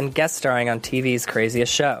Frank and guest starring on TV's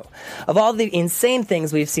craziest show. Of all the insane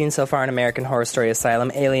things we've seen so far in American Horror Story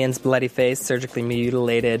Asylum, aliens, bloody face, surgically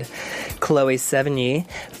mutilated Chloe Sevigny,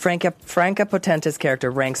 Franca Potente's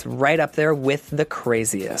character ranks right up there with the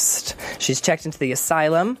craziest. She's checked into the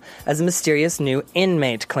asylum as a mysterious new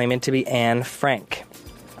inmate claiming to be Anne Frank.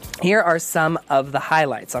 Here are some of the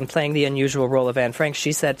highlights. On playing the unusual role of Anne Frank,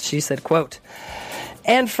 she said, quote,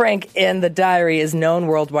 Anne Frank in The Diary is known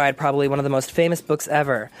worldwide, probably one of the most famous books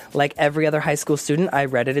ever. Like every other high school student, I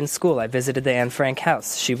read it in school. I visited the Anne Frank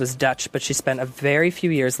house. She was Dutch, but she spent a very few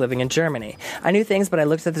years living in Germany. I knew things, but I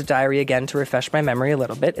looked at The Diary again to refresh my memory a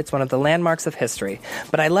little bit. It's one of the landmarks of history.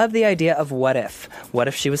 But I love the idea of what if. What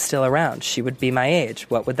if she was still around? She would be my age.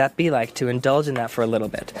 What would that be like to indulge in that for a little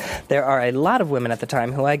bit? There are a lot of women at the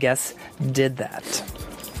time who I guess did that.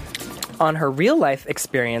 On her real-life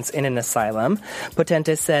experience in an asylum,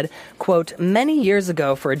 Potente said, quote, many years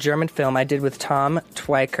ago for a German film I did with Tom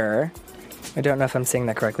Twyker, I don't know if I'm saying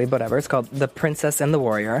that correctly, but whatever, it's called The Princess and the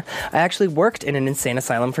Warrior, I actually worked in an insane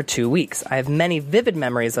asylum for 2 weeks. I have many vivid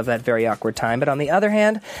memories of that very awkward time, but on the other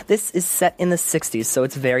hand, this is set in the 60s, so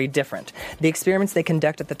it's very different. The experiments they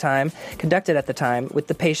conducted at the time with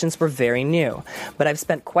the patients were very new, but I've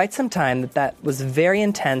spent quite some time that was very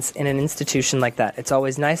intense in an institution like that. It's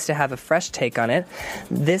always nice to have a fresh take on it.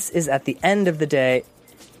 This is at the end of the day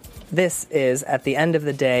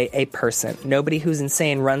a person. Nobody who's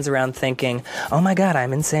insane runs around thinking, oh my God,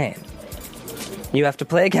 I'm insane. You have to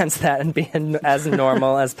play against that and be as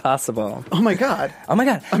normal as possible. Oh my god. Oh my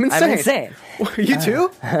god. I'm insane. You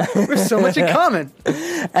too? There's so much in common.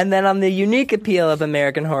 And then on the unique appeal of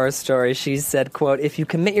American Horror Story, she said, quote, if you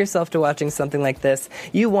commit yourself to watching something like this,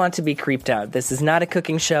 you want to be creeped out. This is not a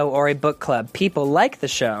cooking show or a book club. People like the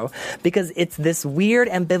show because it's this weird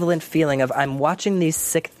ambivalent feeling of I'm watching these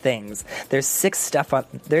sick things. There is sick stuff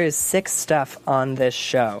on this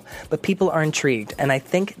show, but people are intrigued, and I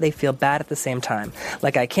think they feel bad at the same time.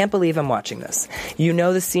 Like, I can't believe I'm watching this. You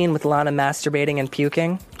know the scene with Lana masturbating and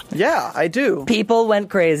puking? Yeah, I do. People went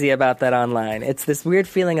crazy about that online. It's this weird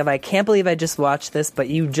feeling of I can't believe I just watched this, but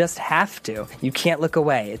you just have to. You can't look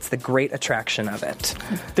away. It's the great attraction of it.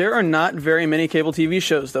 There are not very many cable TV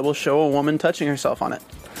shows that will show a woman touching herself on it.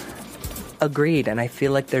 Agreed, and I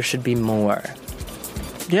feel like there should be more.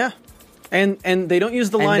 Yeah. And they don't use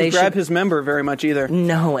the line grab his member very much either.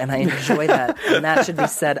 No, and I enjoy that. And that should be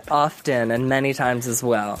said often and many times as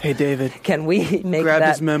well. Hey, David. Can we make grab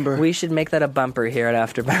his member? We should make that a bumper here at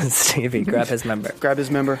AfterBuzz TV. Grab his member. Grab his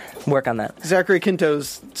member. Work on that. Zachary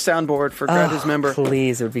Quinto's soundboard for grab his member.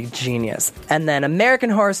 Please, it would be genius. And then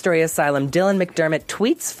American Horror Story Asylum, Dylan McDermott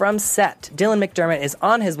tweets from set. Dylan McDermott is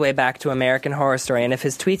on his way back to American Horror Story, and if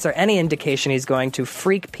his tweets are any indication, he's going to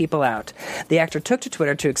freak people out. The actor took to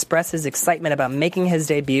Twitter to express his excitement about making his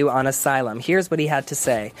debut on Asylum. Here's what he had to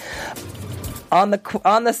say. On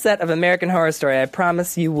the set of American Horror Story, I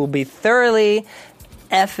promise you will be thoroughly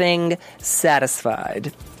effing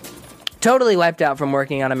satisfied. Totally wiped out from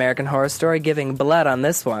working on American Horror Story, giving blood on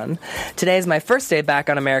this one. Today is my first day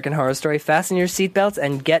back on American Horror Story. Fasten your seatbelts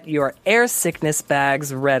and get your air sickness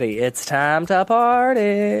bags ready. It's time to party.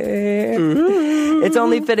 Ooh. It's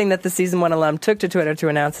only fitting that the Season 1 alum took to Twitter to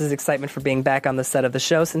announce his excitement for being back on the set of the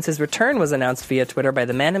show, since his return was announced via Twitter by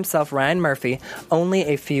the man himself, Ryan Murphy, only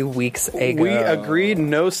a few weeks ago. We agreed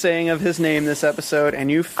no saying of his name this episode,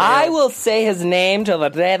 and you failed. I will say his name till the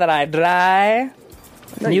day that I die.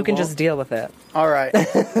 No, you can just deal with it. All right.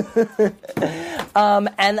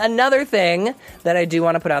 And another thing that I do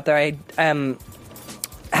want to put out there,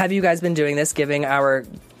 have you guys been doing this, giving our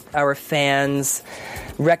fans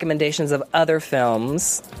recommendations of other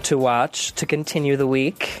films to watch to continue the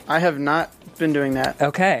week? I have not been doing that.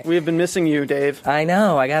 Okay. We have been missing you, Dave. I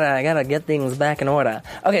know. I gotta get things back in order.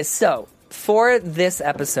 Okay, so for this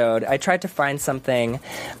episode, I tried to find something.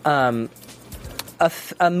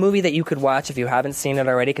 A movie that you could watch if you haven't seen it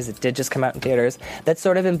already, because it did just come out in theaters, that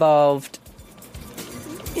sort of involved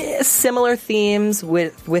similar themes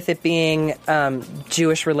with it being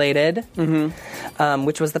Jewish related,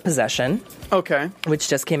 which was The Possession. Okay. Which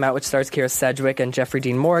just came out, which stars Keira Sedgwick and Jeffrey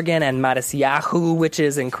Dean Morgan and Matisyahu, which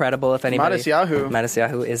is incredible if anybody...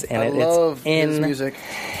 Matisyahu is in it. I love his music.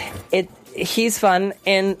 He's fun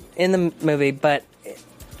in the movie, but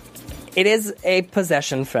it is a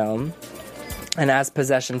possession film. And as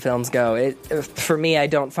possession films go, for me, I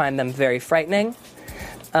don't find them very frightening.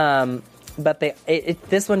 But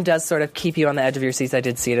this one does sort of keep you on the edge of your seats. I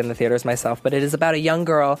did see it in the theaters myself. But it is about a young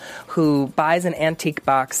girl who buys an antique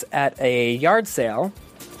box at a yard sale,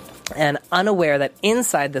 and unaware that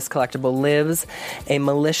inside this collectible lives a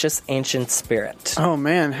malicious ancient spirit. Oh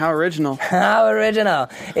man, how original. How original.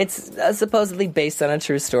 It's supposedly based on a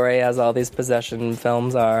true story, as all these possession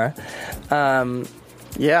films are.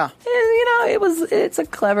 Yeah. It's a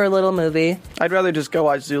clever little movie. I'd rather just go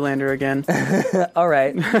watch Zoolander again. All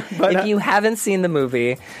right. If you haven't seen the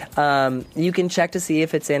movie, you can check to see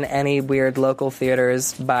if it's in any weird local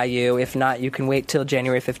theaters by you. If not, you can wait till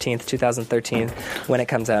January 15th, 2013, when it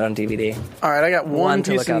comes out on DVD. All right, I got one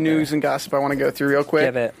piece of news and gossip I want to go through real quick.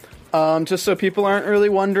 Give it. Just so people aren't really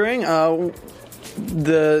wondering,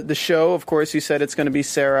 the show, of course, you said it's going to be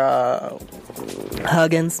Sarah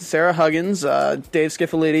Huggins, Dave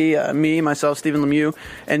Sciffoliti, me, myself, Stephen Lemieux,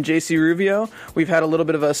 and JC Rubio. We've had a little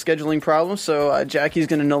bit of a scheduling problem, so Jackie's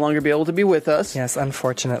going to no longer be able to be with us. Yes,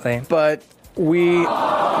 unfortunately. But you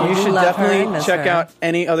should definitely check out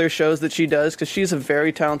any other shows that she does, because she's a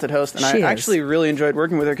very talented host, and I actually really enjoyed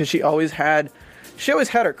working with her, because she always had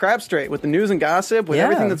her crap straight with the news and gossip, with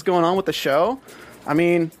everything that's going on with the show. I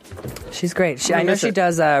mean, she's great. I know she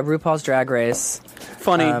does RuPaul's Drag Race.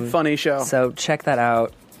 Funny show. So check that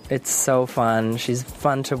out. It's so fun. She's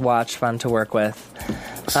fun to watch, fun to work with.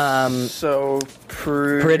 So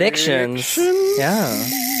predictions. Yeah.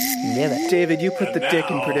 Give it. David, you put the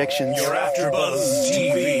dick in predictions. Your AfterBuzz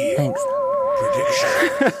TV. Thanks.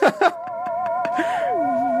 Prediction.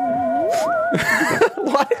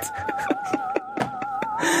 What?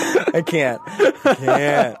 I can't.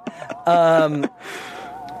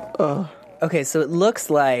 Okay, so it looks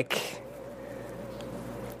like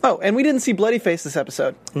Oh, and we didn't see Bloody Face this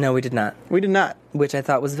episode. No, we did not. We did not. Which I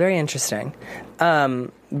thought was very interesting,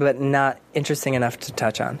 but not interesting enough to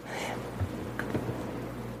touch on.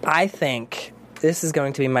 I think this is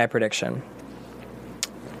going to be my prediction.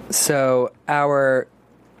 So our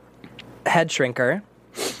head shrinker,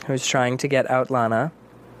 who's trying to get out Lana,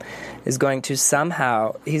 is going to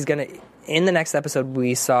somehow, in the next episode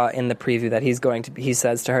we saw in the preview that he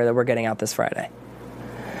says to her that we're getting out this Friday.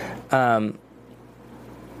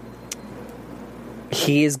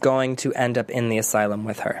 He is going to end up in the asylum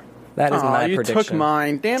with her. That is my prediction. You took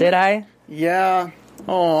mine. Damn it. Did I? Yeah.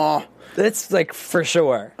 Oh. It's like for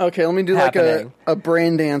sure. Okay, let me do happening. like a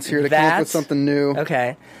brain dance here to come up with something new.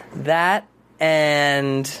 Okay. That,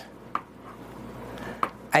 and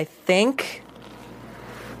I think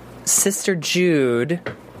Sister Jude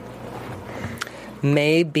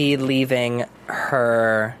may be leaving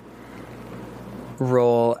her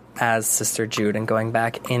role as Sister Jude and going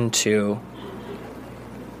back into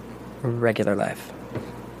regular life.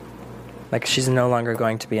 Like, she's no longer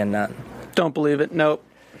going to be a nun. Don't believe it. Nope.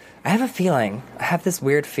 I have this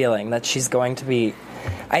weird feeling that she's going to be...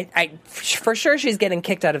 for sure she's getting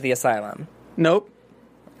kicked out of the asylum. Nope.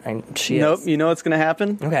 She is. Nope. You know what's going to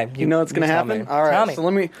happen? Okay. You know what's going to happen? Me. All right. Tell me. So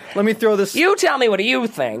let me throw this... You tell me, what do you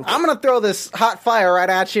think? I'm going to throw this hot fire right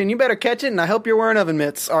at you, and you better catch it, and I hope you're wearing oven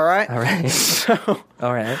mitts, all right? All right. So...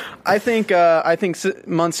 All right. I think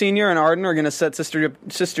Monsignor and Arden are going to set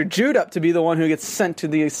Sister Jude up to be the one who gets sent to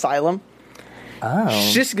the asylum. Oh.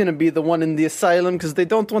 She's going to be the one in the asylum because they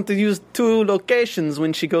don't want to use two locations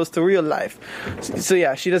when she goes to real life. So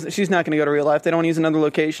yeah, she's not going to go to real life. They don't want to use another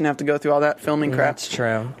location, have to go through all that filming crap. That's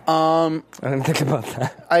true. I didn't think about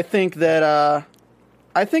that. I think that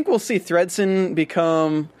I think we'll see Thredson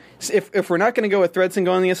become, if we're not going to go with Thredson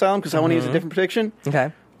going to the asylum because I want to use a different prediction.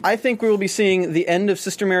 Okay. I think we will be seeing the end of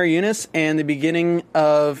Sister Mary Eunice and the beginning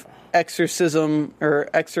of exorcism or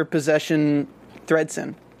exorpossession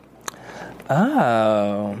Thredson.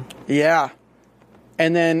 Oh. Yeah.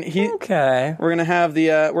 And then Okay. we're gonna have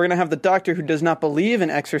the doctor who does not believe in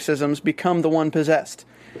exorcisms become the one possessed.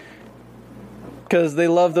 Because they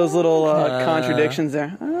love those little contradictions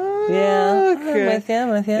there. Yeah. Okay. I'm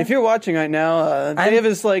with you. If you're watching right now, Dave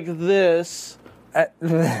is like this.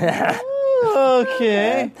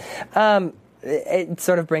 Okay. It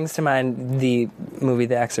sort of brings to mind the movie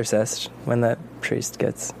The Exorcist when the priest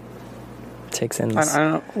takes in I don't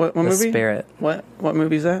know what the movie. spirit. What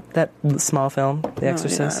movie is that? That small film, The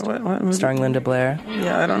Exorcist, Yeah, what movie? starring Linda Blair.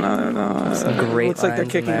 Yeah, I don't know. Some great looks like they're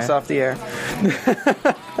lines in kicking us there. off the air.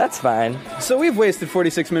 That's fine. So we've wasted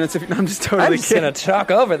 46 minutes. I'm just totally I'm just kidding. gonna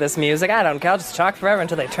talk over this music. I don't care. I'll just talk forever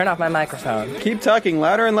until they turn off my microphone. Keep talking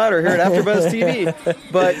louder and louder here at AfterBuzz TV.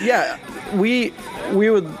 But yeah, we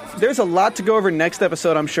would. There's a lot to go over next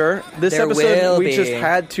episode, I'm sure. This There episode, will we be. just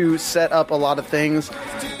had to set up a lot of things,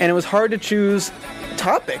 and it was hard to choose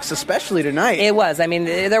topics, especially tonight. It was. I mean,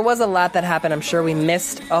 there was a lot that happened. I'm sure we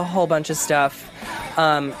missed a whole bunch of stuff.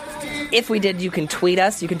 If we did, you can tweet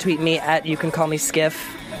us. You can tweet me at. You can call me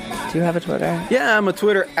Skiff. Do you have a Twitter? Yeah, I'm a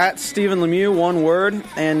Twitter at Stephen Lemieux, one word,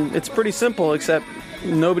 and it's pretty simple, except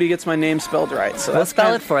nobody gets my name spelled right. So We'll that's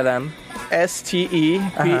spell it for them.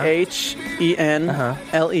 STEPHENLEMIEUX.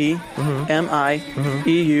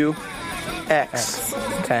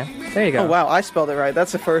 Okay. There you go. Oh wow, I spelled it right.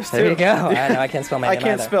 That's the first. There too. you go. I know I can't spell my I name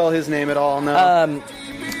can't either. spell his name at all. No.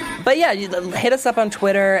 But yeah, hit us up on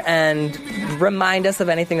Twitter and remind us of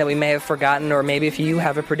anything that we may have forgotten, or maybe if you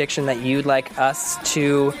have a prediction that you'd like us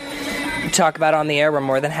to talk about on the air, we're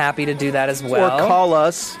more than happy to do that as well. Or call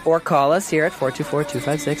us. Or call us here at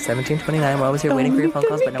 424-256-1729. We're always here waiting for your phone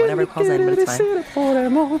calls, but no one ever calls in, but it's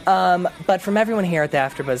fine. But from everyone here at the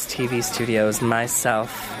AfterBuzz TV studios,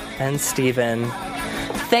 myself and Steven,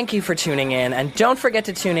 thank you for tuning in, and don't forget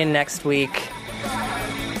to tune in next week.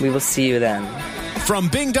 We will see you then. From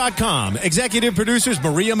Bing.com, executive producers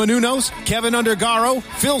Maria Menounos, Kevin Undergaro,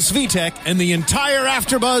 Phil Svitek, and the entire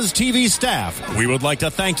AfterBuzz TV staff, we would like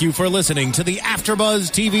to thank you for listening to the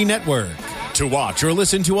AfterBuzz TV network. To watch or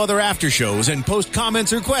listen to other after shows and post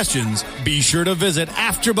comments or questions, be sure to visit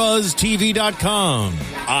AfterBuzzTV.com.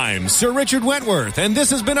 I'm Sir Richard Wentworth, and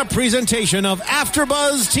this has been a presentation of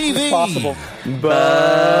AfterBuzz TV. If possible.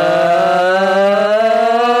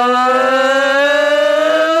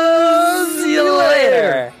 See you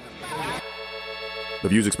later. The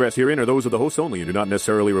views expressed herein are those of the hosts only and do not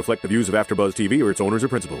necessarily reflect the views of AfterBuzz TV or its owners or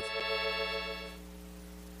principals.